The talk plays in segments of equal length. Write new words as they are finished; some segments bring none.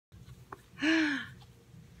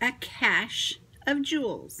a cache of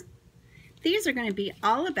jewels. These are going to be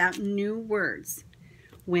all about new words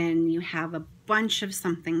when you have a bunch of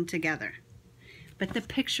something together. But the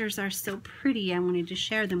pictures are so pretty, I wanted to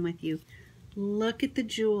share them with you. Look at the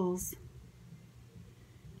jewels.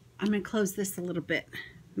 I'm going to close this a little bit.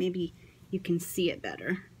 Maybe you can see it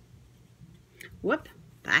better. Whoop,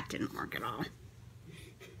 that didn't work at all.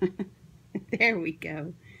 There we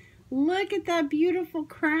go. Look at that beautiful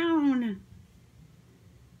crown.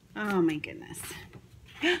 Oh my goodness.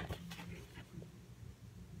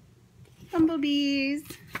 Bumblebees.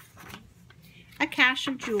 A cache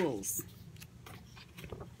of jewels.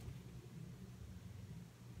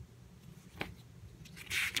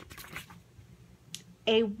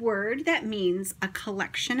 A word that means a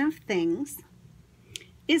collection of things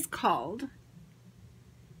is called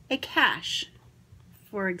a cache.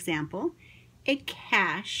 For example, a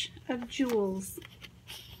cache of jewels.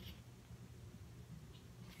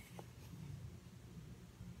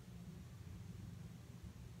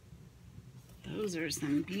 Those are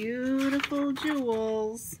some beautiful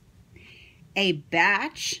jewels. A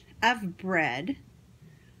batch of bread,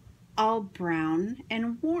 all brown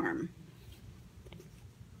and warm.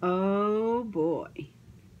 Oh boy.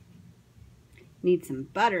 Need some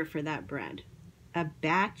butter for that bread. A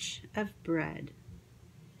batch of bread.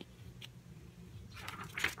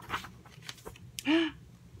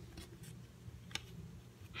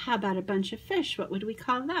 How about a bunch of fish? What would we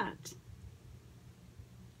call that?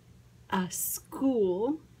 A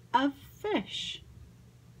school of fish.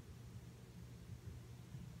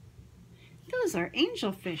 Those are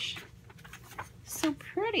angelfish. So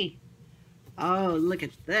pretty. Oh, look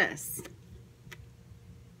at this.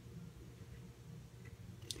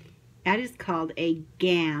 That is called a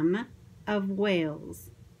gam of whales.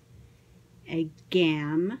 A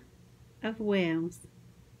gam of whales.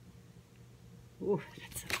 Ooh,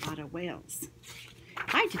 that's a lot of whales.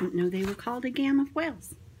 I didn't know they were called a gam of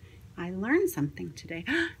whales. I learned something today.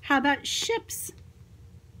 How about ships?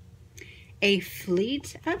 A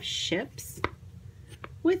fleet of ships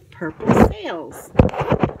with purple sails.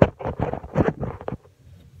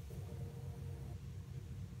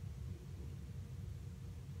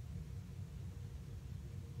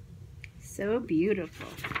 So beautiful.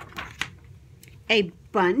 A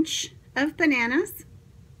bunch of bananas.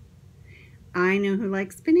 I know who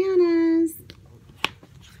likes bananas.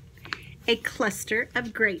 A cluster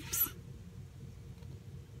of grapes.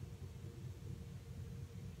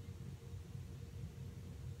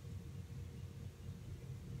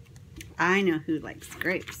 I know who likes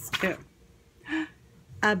grapes too.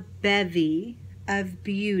 A bevy of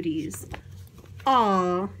beauties,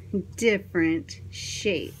 all different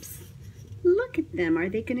shapes. Look at them. Are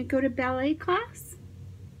they going to go to ballet class?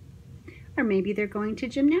 Or maybe they're going to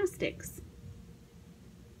gymnastics.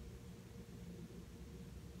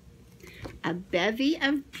 A bevy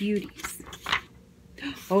of beauties.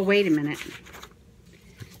 Oh, wait a minute.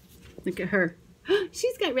 Look at her.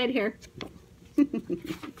 She's got red hair.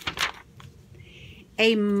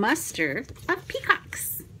 A muster of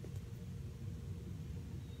peacocks.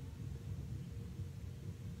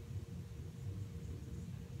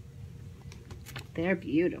 They're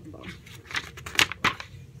beautiful.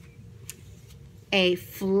 A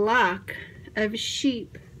flock of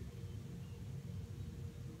sheep.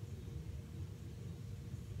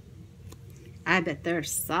 I bet they're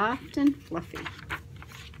soft and fluffy.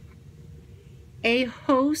 A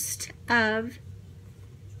host of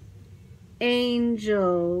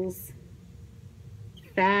angels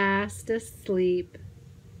fast asleep.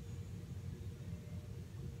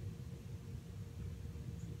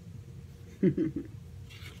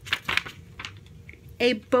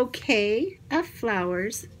 A bouquet of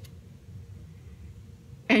flowers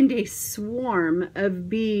and a swarm of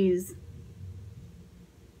bees.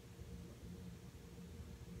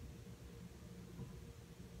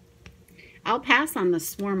 I'll pass on the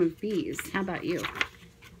swarm of bees. How about you?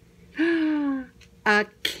 A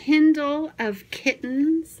kindle of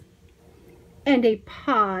kittens and a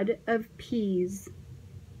pod of peas.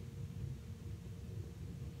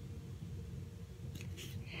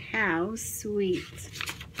 How sweet.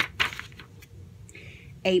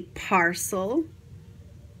 A parcel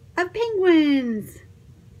of penguins.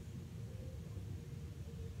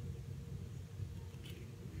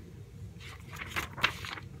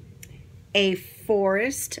 A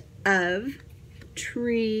forest of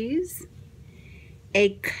trees.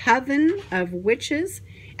 A coven of witches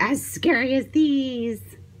as scary as these.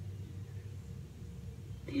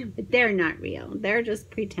 But they're not real. They're just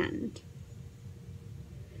pretend.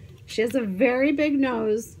 She has a very big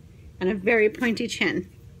nose and a very pointy chin.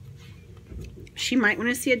 she might want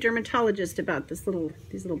to see a dermatologist about these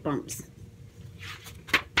little bumps.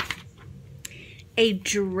 A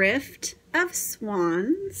drift of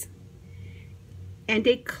swans and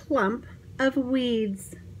a clump of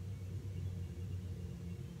weeds.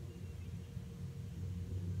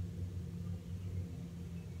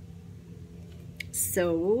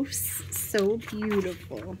 So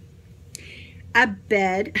beautiful. A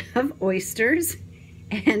bed of oysters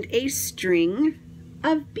and a string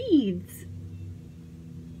of beads.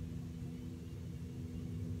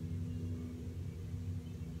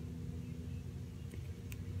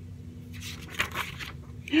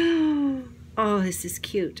 Oh, this is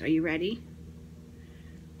cute. Are you ready?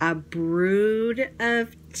 A brood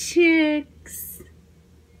of chicks.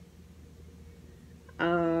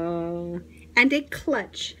 Oh, and a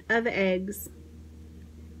clutch of eggs.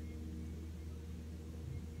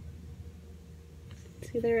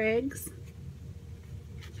 See their eggs?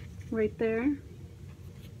 Right there.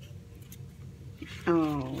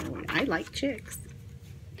 Oh, I like chicks.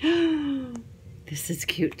 This is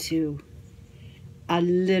cute too. A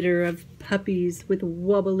litter of puppies with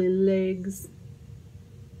wobbly legs.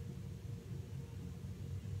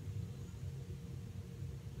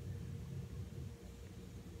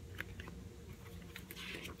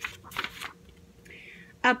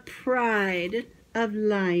 A pride of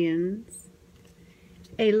lions.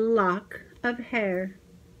 A lock of hair.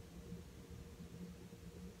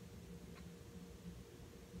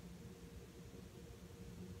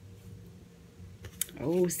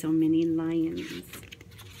 Oh, so many lions.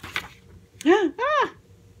 Ah!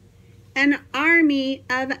 An army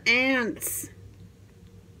of ants.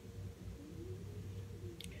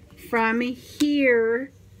 From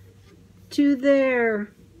here to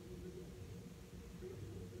there.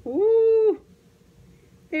 Ooh,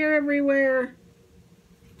 they're everywhere.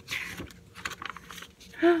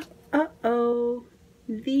 Uh-oh,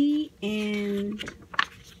 the end.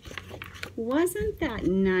 Wasn't that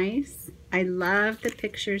nice? I love the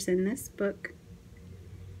pictures in this book.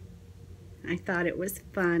 I thought it was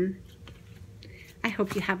fun. I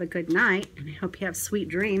hope you have a good night, and I hope you have sweet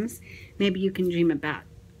dreams. Maybe you can dream about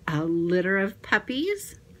a litter of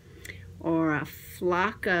puppies, or a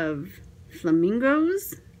flock of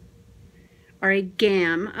flamingos, or a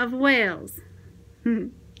gam of whales.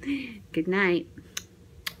 Good night.